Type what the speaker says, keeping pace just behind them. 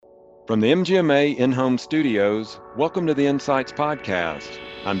From the MGMA in-home studios, welcome to the Insights Podcast.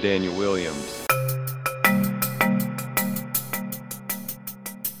 I'm Daniel Williams.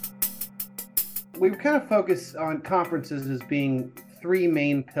 We kind of focus on conferences as being three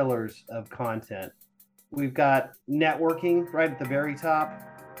main pillars of content. We've got networking right at the very top,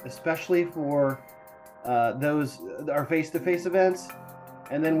 especially for our face-to-face events.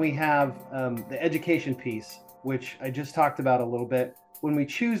 And then we have the education piece, which I just talked about a little bit. When we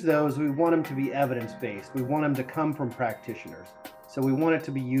choose those, we want them to be evidence-based. We want them to come from practitioners. So we want it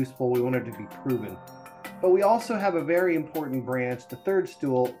to be useful. We want it to be proven. But we also have a very important branch. The third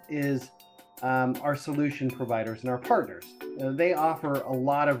stool is our solution providers and our partners. They offer a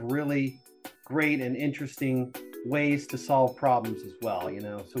lot of really great and interesting ways to solve problems as well,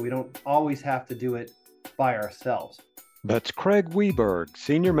 so we don't always have to do it by ourselves. That's Craig Weberg,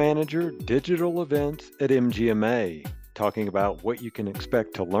 Senior Manager, Digital Events at MGMA, talking about what you can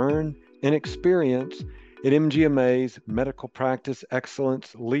expect to learn and experience at MGMA's Medical Practice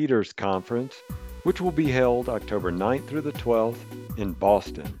Excellence Leaders Conference, which will be held October 9th through the 12th in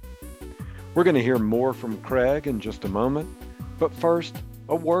Boston. We're going to hear more from Craig in just a moment, but first,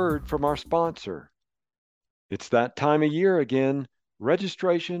 a word from our sponsor. It's that time of year again.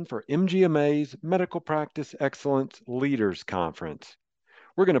 Registration for MGMA's Medical Practice Excellence Leaders Conference.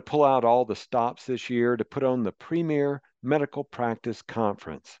 We're going to pull out all the stops this year to put on the premier medical practice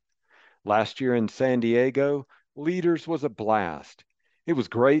conference. Last year in San Diego, Leaders was a blast. It was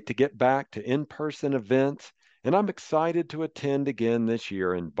great to get back to in-person events, and I'm excited to attend again this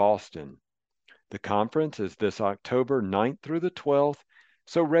year in Boston. The conference is this October 9th through the 12th,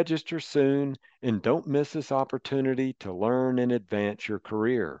 so register soon and don't miss this opportunity to learn and advance your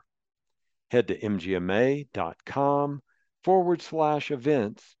career. Head to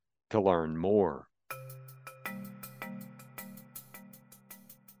mgma.com/events to learn more.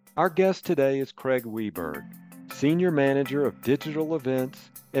 Our guest today is Craig Weberg, Senior Manager of Digital Events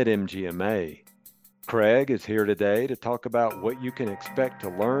at MGMA. Craig is here today to talk about what you can expect to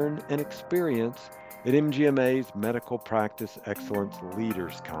learn and experience at MGMA's Medical Practice Excellence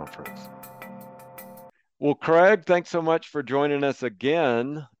Leaders Conference. Well, Craig, thanks so much for joining us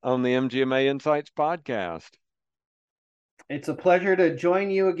again on the MGMA Insights Podcast. It's a pleasure to join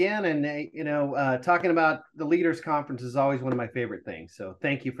you again. And, talking about the Leaders Conference is always one of my favorite things. So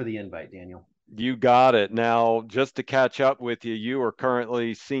thank you for the invite, Daniel. You got it. Now, just to catch up with you, you are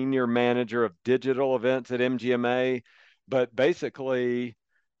currently Senior Manager of Digital Events at MGMA, but basically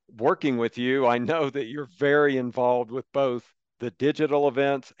working with you, I know that you're very involved with both the digital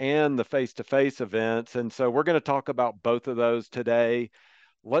events and the face-to-face events. And so we're going to talk about both of those today.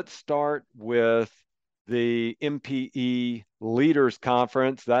 Let's start with the MPE Leaders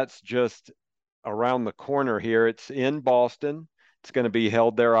Conference. That's just around the corner here. It's in Boston. It's going to be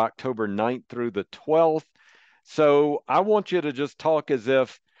held there October 9th through the 12th. So I want you to just talk as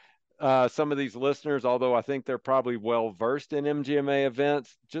if some of these listeners, although I think they're probably well versed in MGMA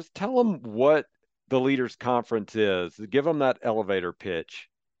events, just tell them what the Leaders Conference is. Give them that elevator pitch.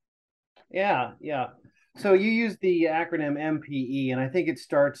 Yeah. So you use the acronym MPE, and I think it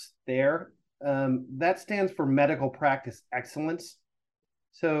starts there. That stands for Medical Practice Excellence.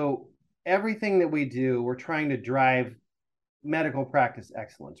 So everything that we do, we're trying to drive medical practice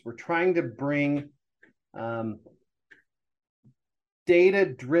excellence. We're trying to bring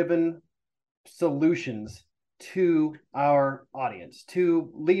data-driven solutions to our audience,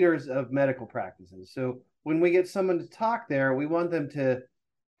 to leaders of medical practices. So when we get someone to talk there, we want them to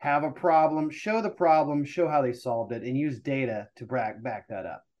have a problem, show the problem, show how they solved it, and use data to back that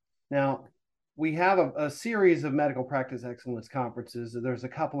up. Now, we have a series of medical practice excellence conferences. There's a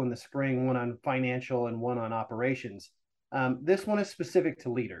couple in the spring, one on financial and one on operations. This one is specific to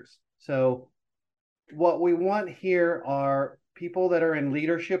leaders. So what we want here are people that are in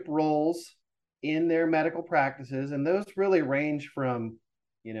leadership roles in their medical practices. And those really range from,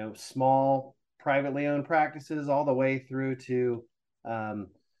 small privately owned practices all the way through to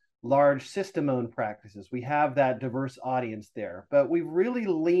large system-owned practices. We have that diverse audience there, but we've really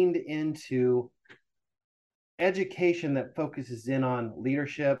leaned into education that focuses in on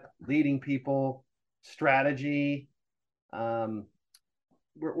leadership, leading people, strategy.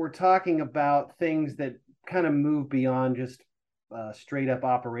 We're talking about things that kind of move beyond just straight up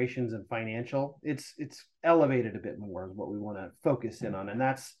operations and financial. It's elevated a bit more is what we want to focus in on. And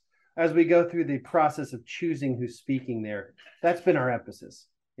that's, as we go through the process of choosing who's speaking there, that's been our emphasis.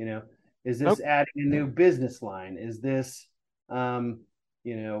 Is this adding a new business line? Is this, talking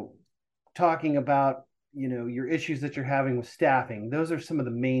about, your issues that you're having with staffing? Those are some of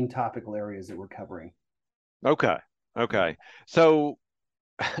the main topical areas that we're covering. Okay. So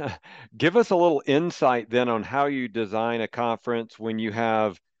give us a little insight then on how you design a conference when you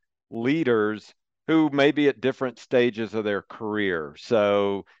have leaders who may be at different stages of their career.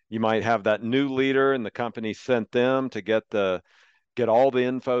 So you might have that new leader and the company sent them to get all the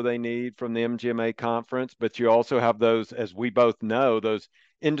info they need from the MGMA conference, but you also have those, as we both know, those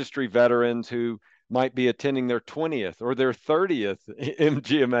industry veterans who might be attending their 20th or their 30th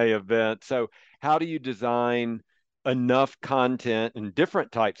MGMA event. So how do you design enough content and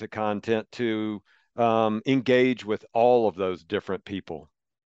different types of content to engage with all of those different people?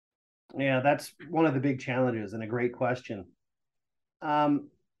 Yeah, that's one of the big challenges and a great question. Um,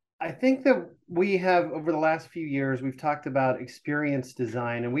 I think that we have, over the last few years, we've talked about experience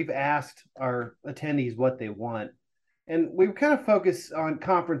design and we've asked our attendees what they want. And we've kind of focused on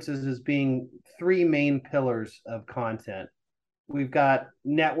conferences as being three main pillars of content. We've got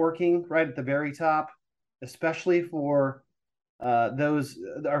networking right at the very top, especially for those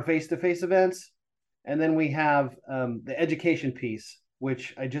our face-to-face events. And then we have the education piece,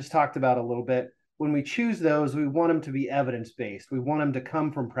 which I just talked about a little bit. When we choose those, we want them to be evidence-based. We want them to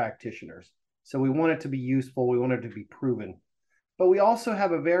come from practitioners. So we want it to be useful. We want it to be proven. But we also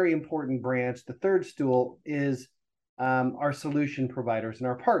have a very important branch. The third stool is our solution providers and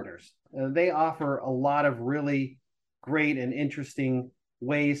our partners. They offer a lot of really great and interesting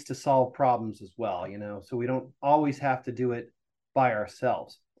ways to solve problems as well, so we don't always have to do it by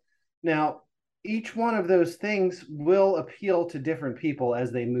ourselves. Now, each one of those things will appeal to different people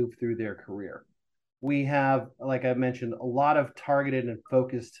as they move through their career. We have, like I mentioned, a lot of targeted and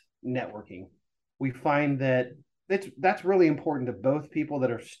focused networking. We find that that's really important to both people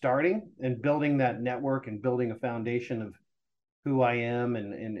that are starting and building that network and building a foundation of who I am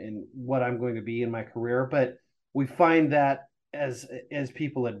and what I'm going to be in my career. But we find that as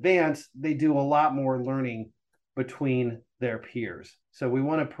people advance, they do a lot more learning between their peers. So we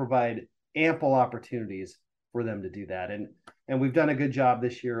want to provide ample opportunities for them to do that. And we've done a good job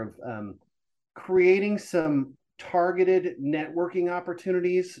this year of creating some targeted networking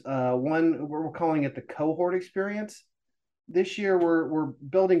opportunities. One, we're calling it the cohort experience. This year, we're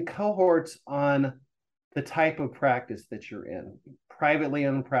building cohorts on the type of practice that you're in. Privately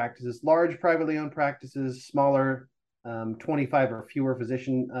owned practices, large privately owned practices, smaller 25 or fewer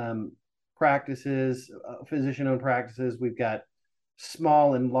practices, physician-owned practices. We've got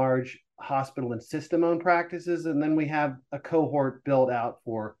small and large hospital and system-owned practices, and then we have a cohort built out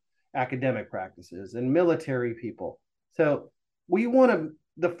for academic practices and military people. So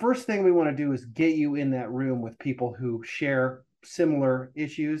the first thing we want to do is get you in that room with people who share similar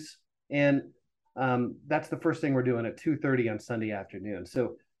issues. And that's the first thing we're doing at 2:30 on Sunday afternoon.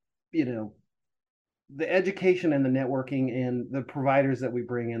 So, the education and the networking and the providers that we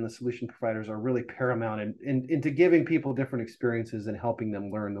bring in, the solution providers, are really paramount into giving people different experiences and helping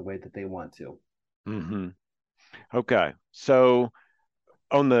them learn the way that they want to. Mm-hmm. Okay. So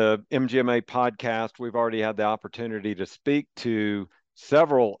on the MGMA podcast, we've already had the opportunity to speak to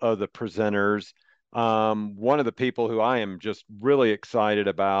several of the presenters. One of the people who I am just really excited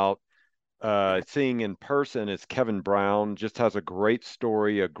about seeing in person is Kevin Brown. Just has a great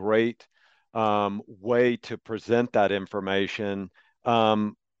story, a great way to present that information.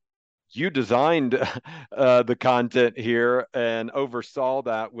 You designed the content here and oversaw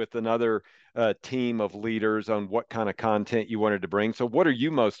that with another team of leaders on what kind of content you wanted to bring. So, what are you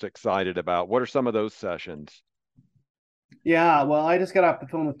most excited about? What are some of those sessions? Yeah, well, I just got off the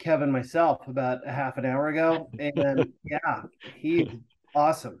phone with Kevin myself about a half an hour ago, and yeah, he's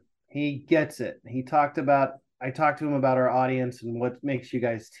awesome. He gets it. I talked to him about our audience and what makes you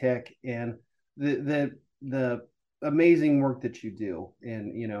guys tick, and the amazing work that you do,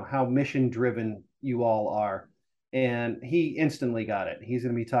 and how mission driven you all are. And he instantly got it. He's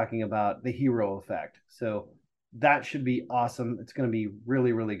going to be talking about the hero effect, so that should be awesome. It's going to be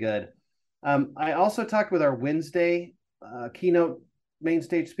really, really good. I also talked with our Wednesday keynote main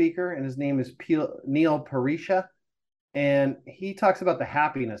stage speaker, and his name is Neil Parisha, and he talks about the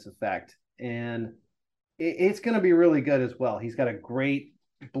happiness effect, and it's going to be really good as well. He's got a great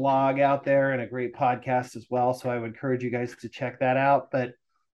blog out there and a great podcast as well, so I would encourage you guys to check that out. But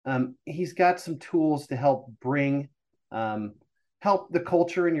he's got some tools to help the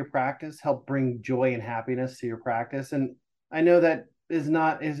culture in your practice, help bring joy and happiness to your practice. And I know that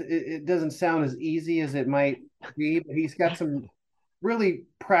it doesn't sound as easy as it might be, but he's got some really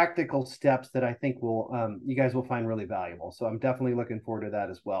practical steps that I think you guys will find really valuable. So I'm definitely looking forward to that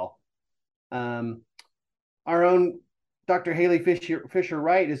as well. Our own Dr. Haley Fisher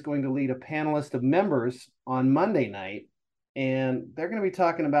Wright is going to lead a panelist of members on Monday night, and they're going to be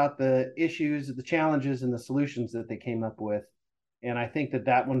talking about the issues, the challenges, and the solutions that they came up with And I think that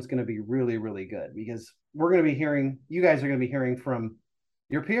that one's going to be really, really good because we're going to be hearing, you guys are going to be hearing from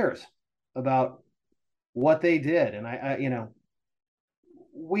your peers about what they did. And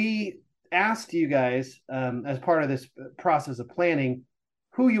we asked you guys as part of this process of planning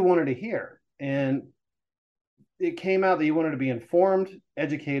who you wanted to hear. And it came out that you wanted to be informed,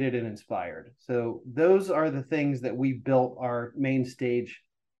 educated, and inspired. So those are the things that we built our main stage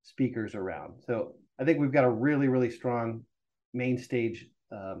speakers around. So I think we've got a really, really strong main stage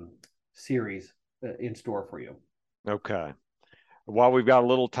series in store for you. Okay. While we've got a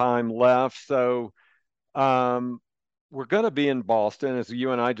little time left, so um, we're going to be in Boston, as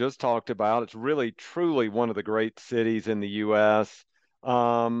you and I just talked about. It's really, truly one of the great cities in the U.S.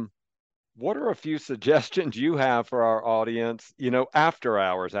 Um, what are a few suggestions you have for our audience, after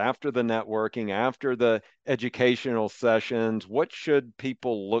hours, after the networking, after the educational sessions? What should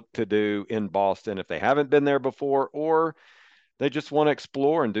people look to do in Boston if they haven't been there before, or they just want to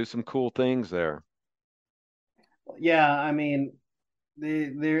explore and do some cool things there? Yeah, I mean,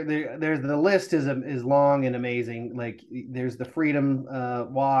 there's the list is long and amazing. Like there's the Freedom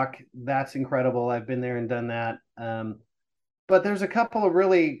Walk, that's incredible. I've been there and done that. But there's a couple of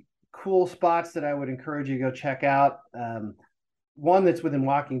really cool spots that I would encourage you to go check out. One that's within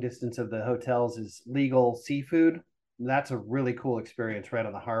walking distance of the hotels is Legal Seafood. That's a really cool experience right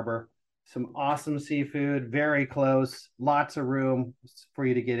on the harbor. Some awesome seafood, very close, lots of room for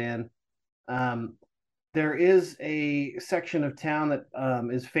you to get in. Um, there is a section of town that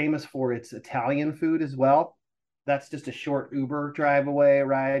is famous for its Italian food as well. That's just a short Uber drive away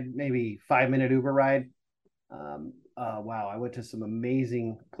ride, maybe 5 minute Uber ride. Wow, I went to some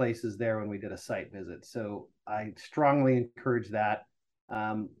amazing places there when we did a site visit. So I strongly encourage that.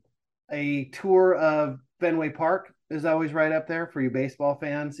 Um, a tour of Fenway Park is always right up there for you baseball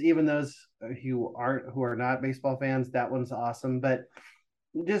fans. Even those who are not baseball fans, that one's awesome. But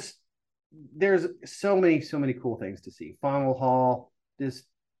just there's so many cool things to see. Funnel Hall, just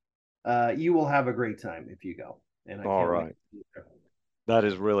you will have a great time if you go, and I All can't wait. right. That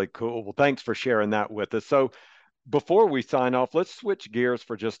is really cool. Well, thanks for sharing that with us. So, before we sign off, let's switch gears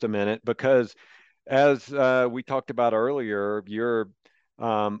for just a minute because, as we talked about earlier, you're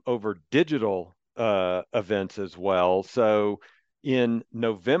over digital events as well. So, in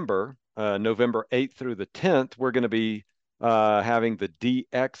November, November 8th through the 10th, we're going to be having the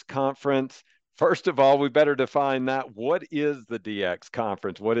DX conference. First of all, we better define that. What is the DX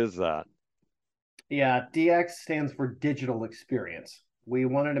conference? What is that? Yeah, DX stands for digital experience. We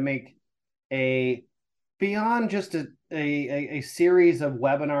wanted to make a beyond just a series of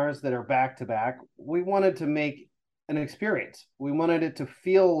webinars that are back to back. We wanted to make an experience. We wanted it to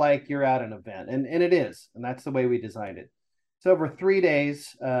feel like you're at an event, and it is, and that's the way we designed it. It's over 3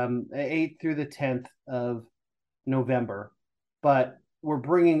 days, 8th through the 10th of November, but we're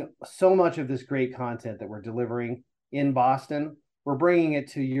bringing so much of this great content that we're delivering in Boston. We're bringing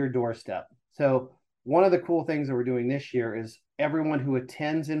it to your doorstep. So one of the cool things that we're doing this year is everyone who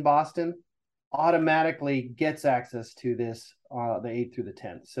attends in Boston automatically gets access to this the 8th through the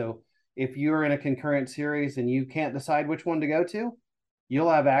 10th. So if you're in a concurrent series and you can't decide which one to go to, you'll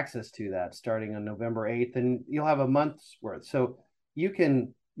have access to that starting on November 8th, and you'll have a month's worth. So you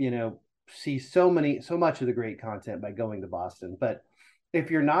can, see so much of the great content by going to Boston. But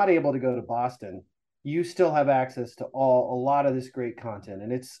if you're not able to go to Boston, you still have access to a lot of this great content.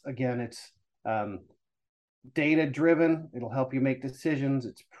 And it's um, data driven. It'll help you make decisions.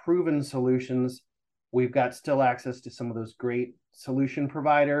 It's proven solutions. We've got still access to some of those great solution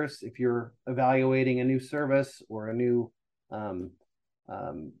providers. If you're evaluating a new service or a new um,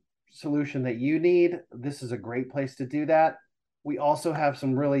 solution that you need, this is a great place to do that. We also have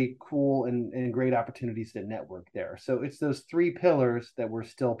some really cool and great opportunities to network there. So it's those three pillars that we're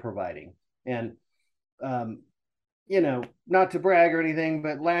still providing. And um, not to brag or anything,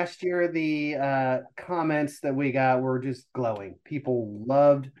 but last year the comments that we got were just glowing. People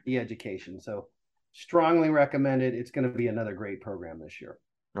loved the education. So strongly recommended. It's going to be another great program this year.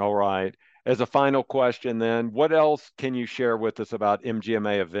 All right. As a final question, then, what else can you share with us about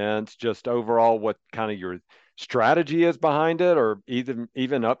MGMA events? Just overall, what kind of your strategy is behind it, or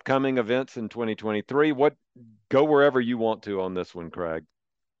even upcoming events in 2023? Go wherever you want to on this one, Craig.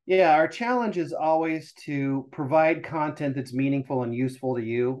 Yeah, our challenge is always to provide content that's meaningful and useful to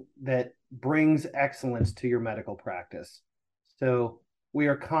you that brings excellence to your medical practice. So we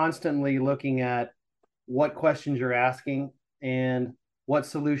are constantly looking at what questions you're asking and what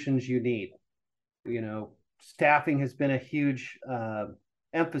solutions you need. Staffing has been a huge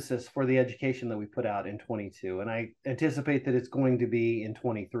emphasis for the education that we put out in 22, and I anticipate that it's going to be in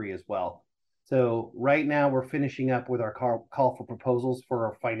 23 as well. So right now we're finishing up with our call for proposals for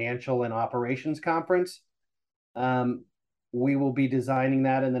our financial and operations conference. We will be designing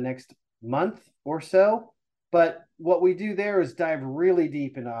that in the next month or so. But what we do there is dive really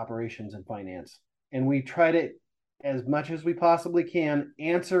deep into operations and finance. And we try to, as much as we possibly can,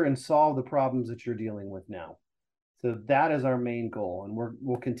 answer and solve the problems that you're dealing with now. So that is our main goal. And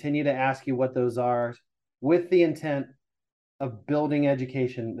we'll continue to ask you what those are with the intent of building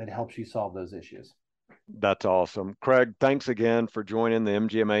education that helps you solve those issues. That's awesome. Craig, thanks again for joining the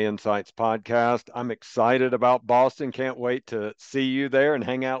MGMA Insights podcast. I'm excited about Boston. Can't wait to see you there and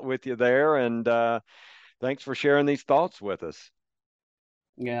hang out with you there. And thanks for sharing these thoughts with us.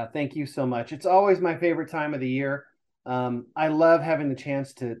 Yeah, thank you so much. It's always my favorite time of the year. I love having the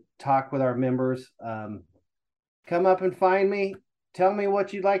chance to talk with our members. Come up and find me. Tell me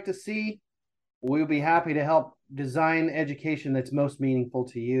what you'd like to see. We'll be happy to help design education that's most meaningful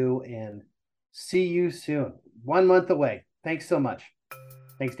to you, and see you soon. 1 month away. Thanks so much.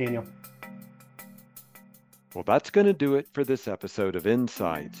 Thanks, Daniel. Well, that's going to do it for this episode of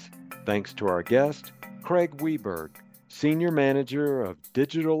Insights. Thanks to our guest, Craig Weberg, Senior Manager of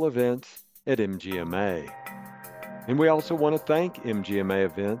Digital Events at MGMA. And we also want to thank MGMA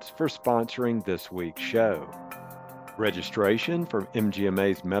Events for sponsoring this week's show. Registration for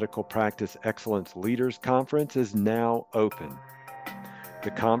MGMA's Medical Practice Excellence Leaders Conference is now open.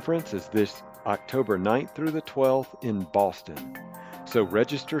 The conference is this October 9th through the 12th in Boston. So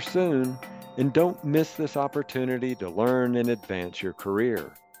register soon and don't miss this opportunity to learn and advance your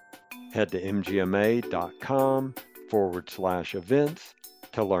career. Head to mgma.com/events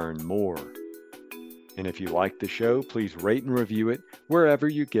to learn more. And if you like the show, please rate and review it wherever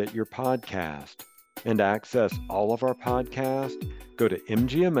you get your podcast. And to access all of our podcasts, go to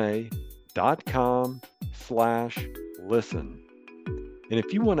mgma.com/listen. And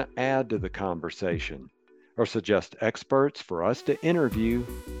if you want to add to the conversation or suggest experts for us to interview,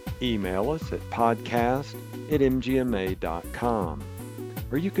 email us at podcast@mgma.com.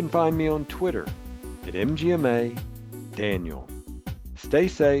 Or you can find me on Twitter at MGMA Daniel. Stay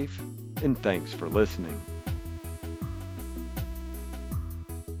safe, and thanks for listening.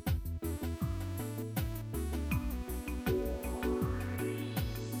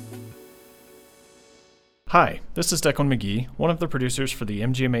 Hi, this is Declan McGee, one of the producers for the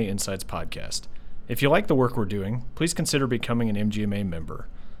MGMA Insights podcast. If you like the work we're doing, please consider becoming an MGMA member.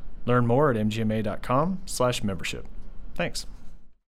 Learn more at mgma.com/membership. Thanks.